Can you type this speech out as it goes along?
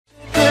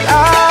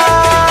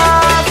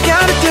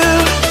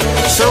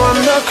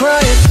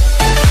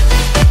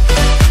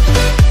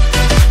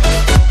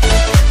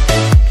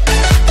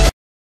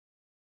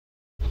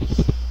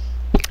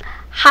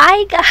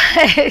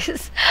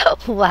guys.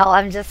 Well,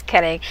 I'm just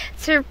kidding.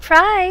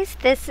 Surprise!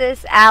 This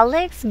is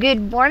Alex.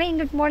 Good morning,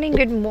 good morning,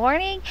 good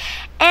morning.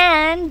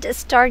 And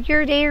start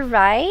your day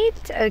right,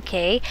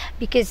 okay?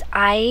 Because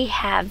I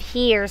have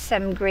here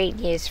some great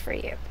news for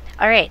you.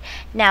 All right.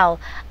 Now,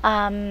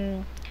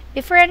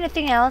 before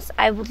anything else,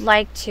 I would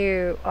like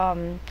to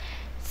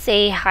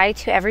say hi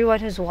to everyone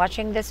who's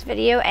watching this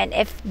video, and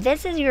if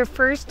this is your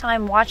first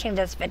time watching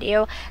this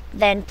video,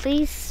 then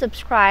please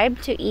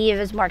subscribe to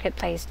Eva's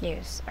Marketplace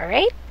News. All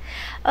right,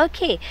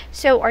 okay,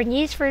 so our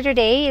news for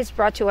today is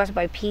brought to us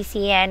by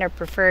PCN, or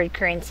Preferred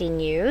Currency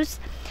News.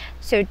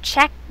 So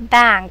Czech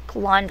bank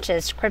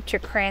launches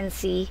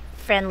cryptocurrency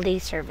friendly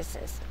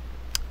services.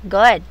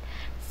 Good.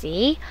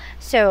 See,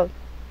 so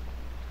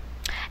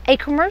a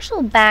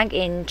commercial bank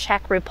in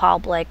Czech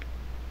Republic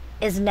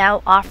is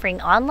now offering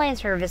online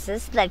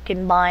services that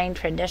combine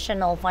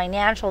traditional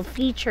financial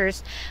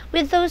features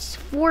with those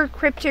for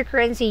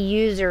cryptocurrency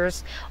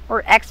users,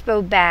 or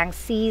Expo Bank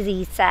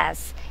CZ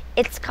says.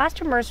 Its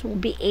customers will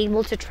be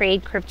able to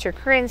trade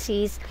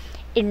cryptocurrencies,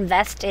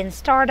 invest in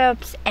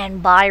startups,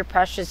 and buy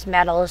precious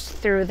metals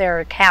through their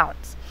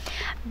accounts.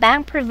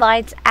 Bank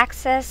provides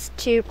access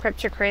to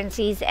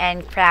cryptocurrencies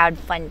and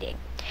crowdfunding.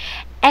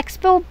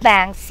 Expo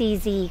Bank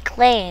CZ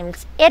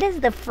claims it is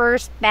the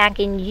first bank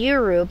in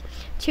Europe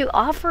to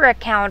offer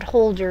account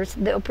holders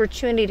the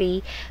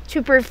opportunity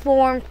to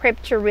perform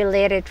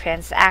crypto-related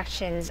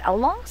transactions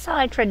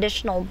alongside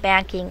traditional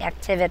banking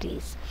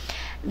activities.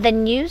 The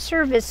new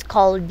service,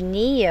 called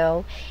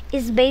Neo,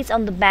 is based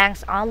on the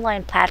bank's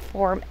online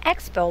platform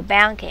Expo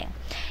Banking.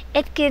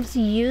 It gives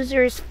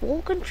users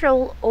full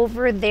control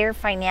over their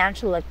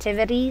financial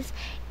activities,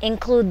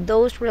 include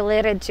those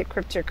related to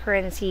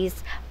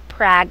cryptocurrencies,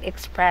 Prague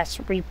Express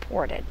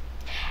reported.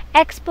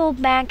 Expo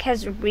Bank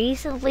has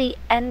recently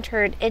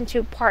entered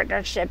into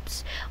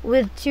partnerships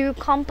with two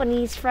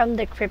companies from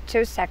the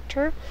crypto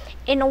sector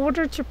in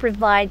order to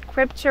provide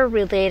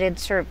crypto-related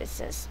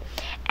services.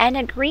 An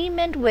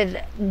agreement with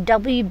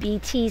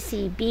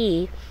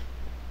WBTCB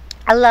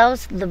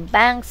allows the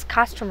bank's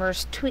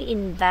customers to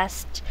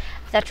invest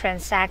that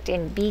transact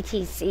in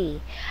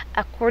BTC.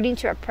 According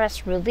to a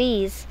press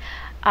release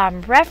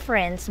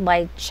referenced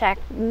by Czech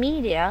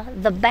media,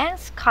 the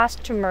bank's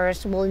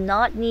customers will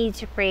not need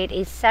to create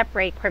a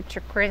separate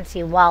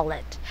cryptocurrency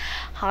wallet.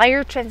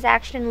 Higher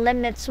transaction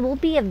limits will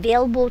be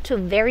available to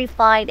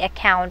verified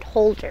account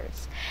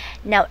holders.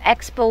 Now,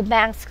 Expo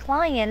Bank's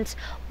clients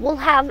will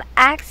have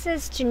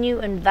access to new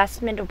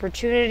investment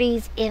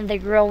opportunities in the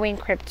growing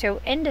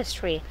crypto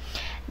industry.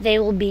 They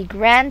will be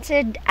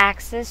granted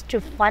access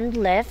to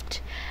FundLift,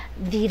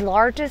 the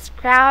largest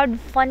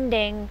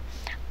crowdfunding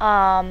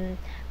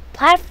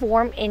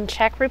platform in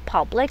Czech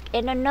Republic,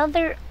 and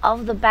another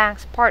of the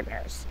bank's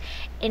partners.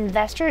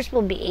 Investors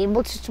will be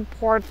able to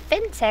support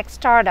fintech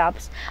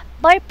startups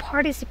by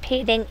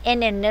participating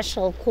in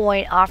initial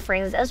coin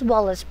offerings, as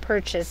well as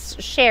purchase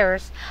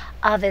shares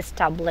of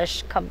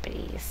established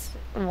companies.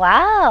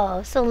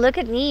 Wow, so look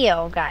at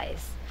Neo,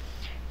 guys,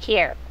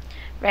 here.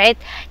 Right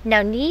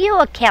now, Neo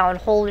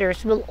account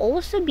holders will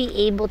also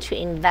be able to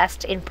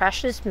invest in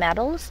precious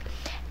metals.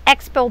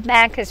 Expo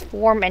Bank has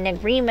formed an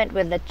agreement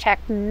with the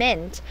Czech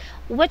Mint,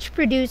 which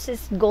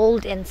produces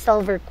gold and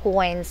silver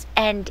coins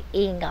and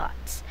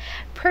ingots.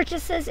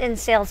 Purchases and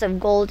sales of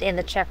gold in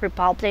the Czech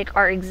Republic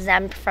are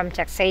exempt from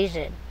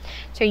taxation.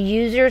 So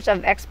users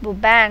of Expo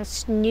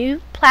Bank's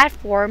new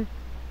platform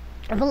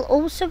will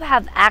also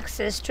have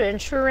access to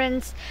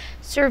insurance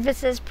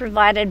services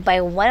provided by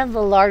one of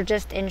the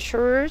largest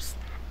insurers,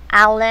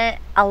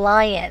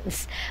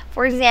 Alliance.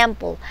 For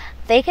example,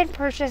 they can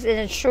purchase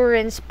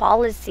insurance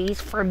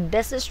policies for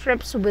business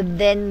trips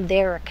within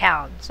their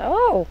accounts.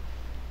 Oh,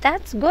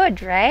 that's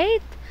good,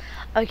 right?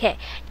 Okay,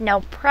 now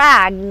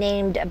Prague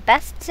named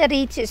best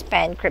city to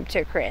spend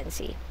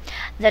cryptocurrency.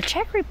 The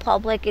Czech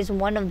Republic is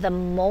one of the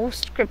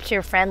most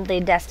crypto-friendly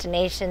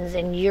destinations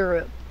in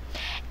Europe.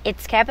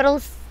 Its capital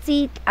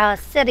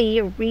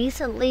city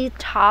recently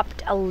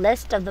topped a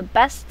list of the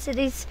best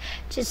cities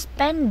to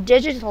spend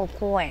digital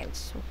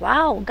coins.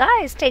 Wow,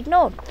 guys, take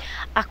note.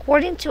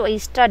 According to a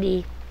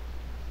study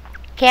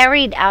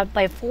carried out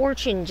by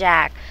Fortune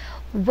Jack,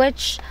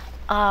 which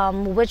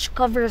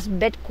covers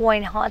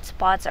Bitcoin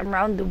hotspots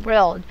around the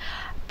world,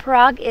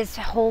 Prague is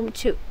home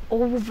to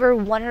over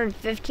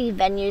 150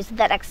 venues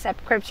that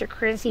accept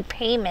cryptocurrency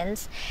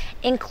payments,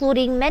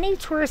 including many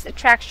tourist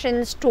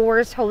attractions,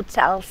 stores,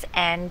 hotels,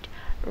 and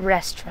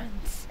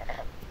restaurants.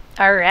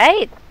 All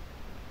right.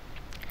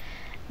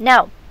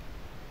 Now,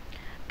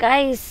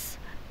 guys,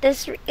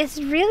 this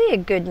is really a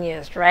good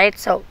news, right?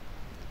 So,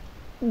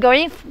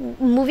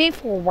 moving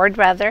forward,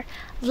 rather,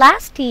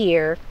 last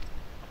year,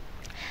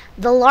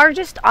 the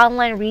largest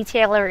online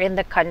retailer in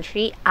the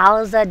country,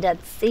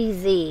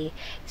 Alza.cz,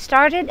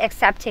 started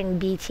accepting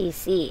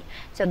BTC.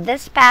 So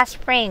this past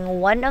spring,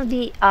 one of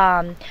the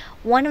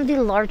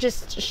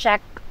largest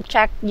Czech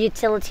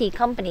utility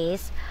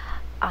companies,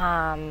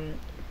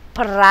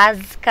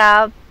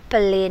 Pražská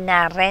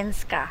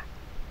Plynárenska,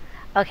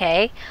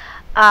 okay,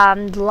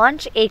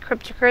 launched a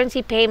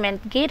cryptocurrency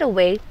payment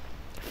gateway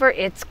for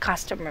its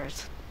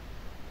customers.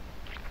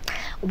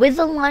 With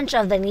the launch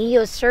of the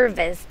NEO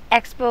service,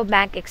 Expo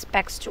Bank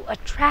expects to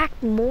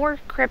attract more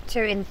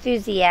crypto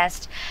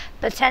enthusiasts,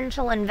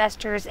 potential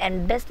investors,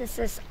 and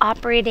businesses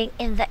operating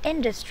in the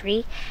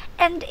industry,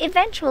 and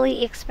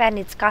eventually expand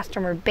its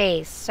customer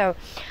base. So,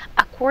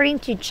 according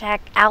to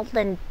Czech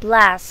outlet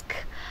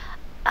Blask,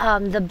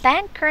 the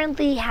bank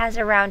currently has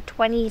around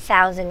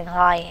 20,000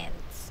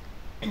 clients.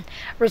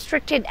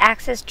 Restricted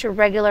access to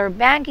regular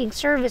banking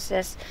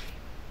services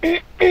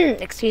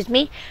excuse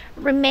me,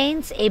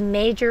 remains a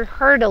major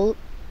hurdle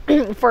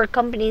for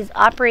companies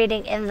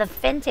operating in the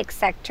fintech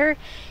sector,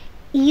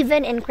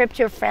 even in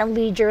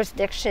crypto-friendly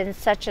jurisdictions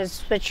such as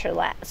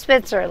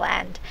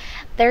Switzerland.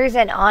 There is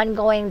an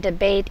ongoing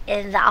debate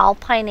in the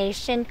Alpine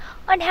nation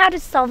on how to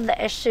solve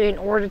the issue in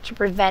order to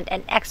prevent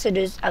an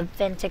exodus of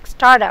fintech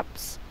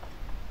startups.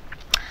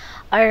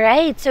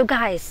 Alright, so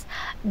guys,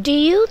 do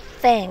you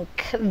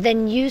think the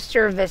new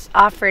service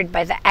offered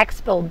by the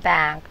Expo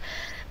Bank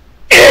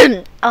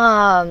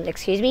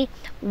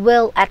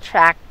will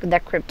attract the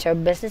crypto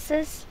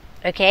businesses?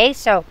 Okay,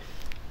 so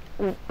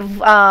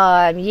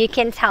you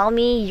can tell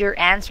me your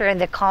answer in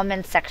the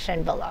comment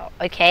section below.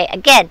 Okay,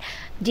 again,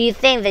 do you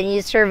think the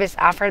new service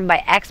offered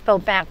by Expo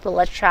Bank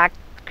will attract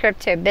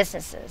crypto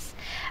businesses?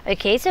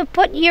 Okay, so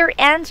put your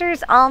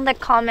answers on the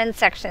comment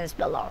sections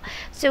below.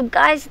 So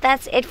guys,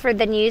 that's it for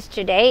the news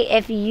today.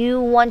 If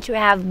you want to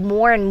have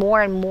more and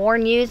more and more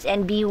news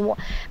and be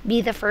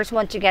the first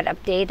one to get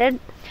updated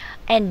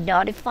and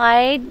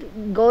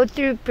notified, go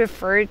through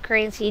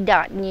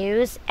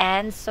preferredcurrency.news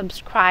and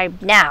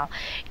subscribe now.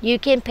 You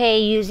can pay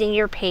using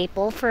your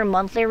PayPal for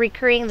monthly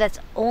recurring. That's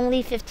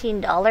only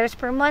 $15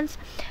 per month,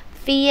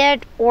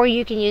 fiat, or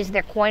you can use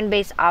the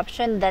Coinbase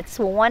option. That's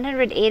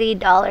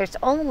 $180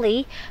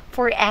 only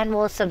for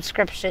annual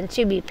subscription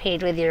to be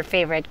paid with your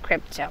favorite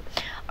crypto.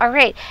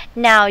 Alright,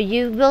 now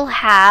you will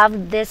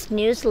have this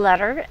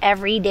newsletter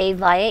every day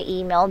via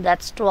email.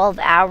 That's 12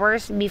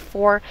 hours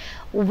before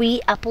we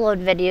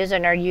upload videos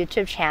on our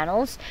YouTube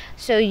channels.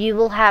 So you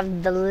will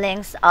have the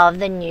links of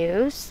the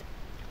news,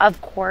 of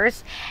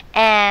course,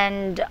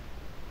 and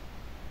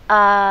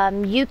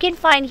you can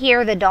find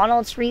here the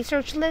Donald's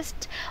research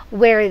list,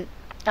 where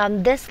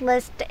this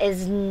list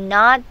is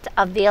not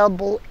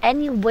available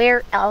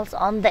anywhere else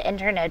on the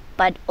internet,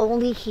 but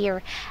only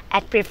here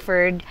at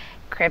Preferred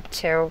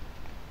Currency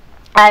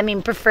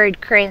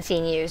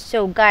News.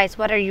 So guys,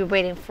 what are you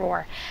waiting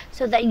for?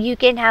 So that you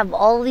can have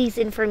all these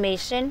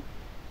information.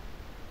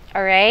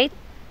 Alright,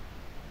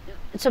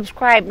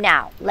 subscribe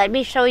now. Let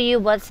me show you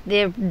what's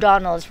the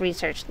Donald's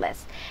research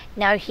list.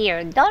 Now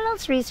here,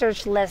 Donald's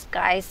research list,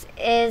 guys,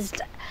 is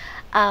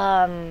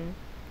what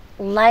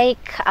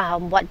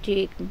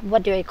do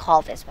I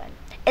call this one?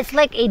 It's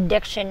like a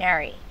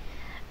dictionary,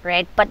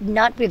 right? But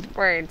not with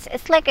words.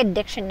 It's like a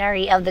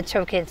dictionary of the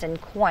tokens and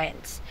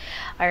coins.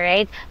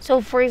 Alright, so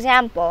for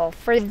example,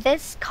 for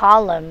this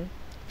column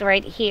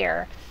right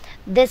here,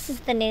 this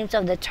is the names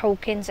of the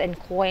tokens and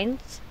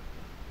coins.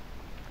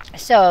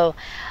 So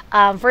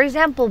for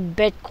example,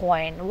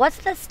 Bitcoin, what's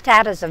the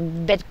status of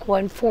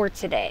Bitcoin for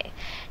today?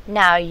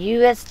 Now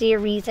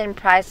USD recent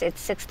price,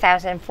 it's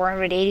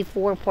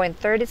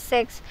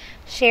 6,484.36,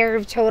 share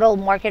of total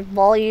market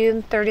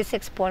volume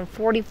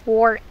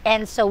 36.44,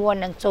 and so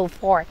on and so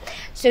forth.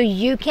 So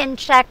you can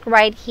check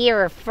right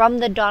here from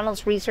the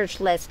Donald's research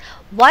list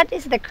what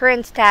is the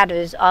current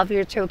status of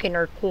your token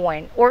or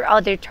coin or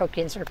other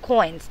tokens or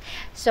coins.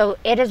 So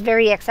it is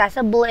very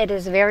accessible, it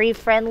is very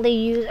friendly,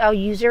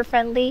 user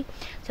friendly,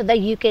 so that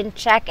you can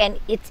check, and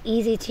it's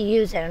easy to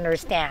use and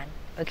understand.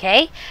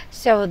 Okay,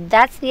 so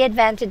that's the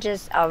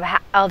advantages of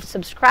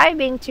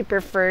subscribing to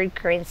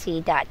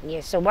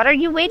preferredcurrency.news. So what are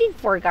you waiting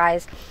for,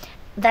 guys?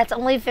 That's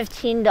only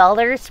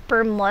 $15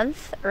 per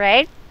month,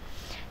 right?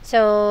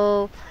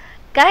 So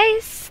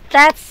guys,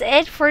 that's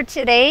it for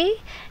today.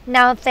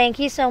 Now thank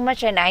you so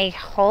much, and I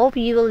hope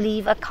you will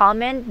leave a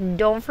comment.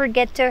 Don't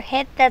forget to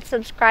hit that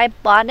subscribe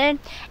button,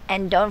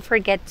 and don't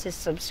forget to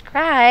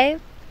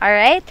subscribe.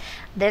 Alright,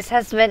 this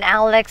has been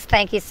Alex.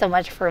 Thank you so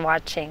much for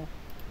watching.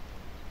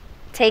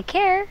 Take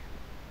care.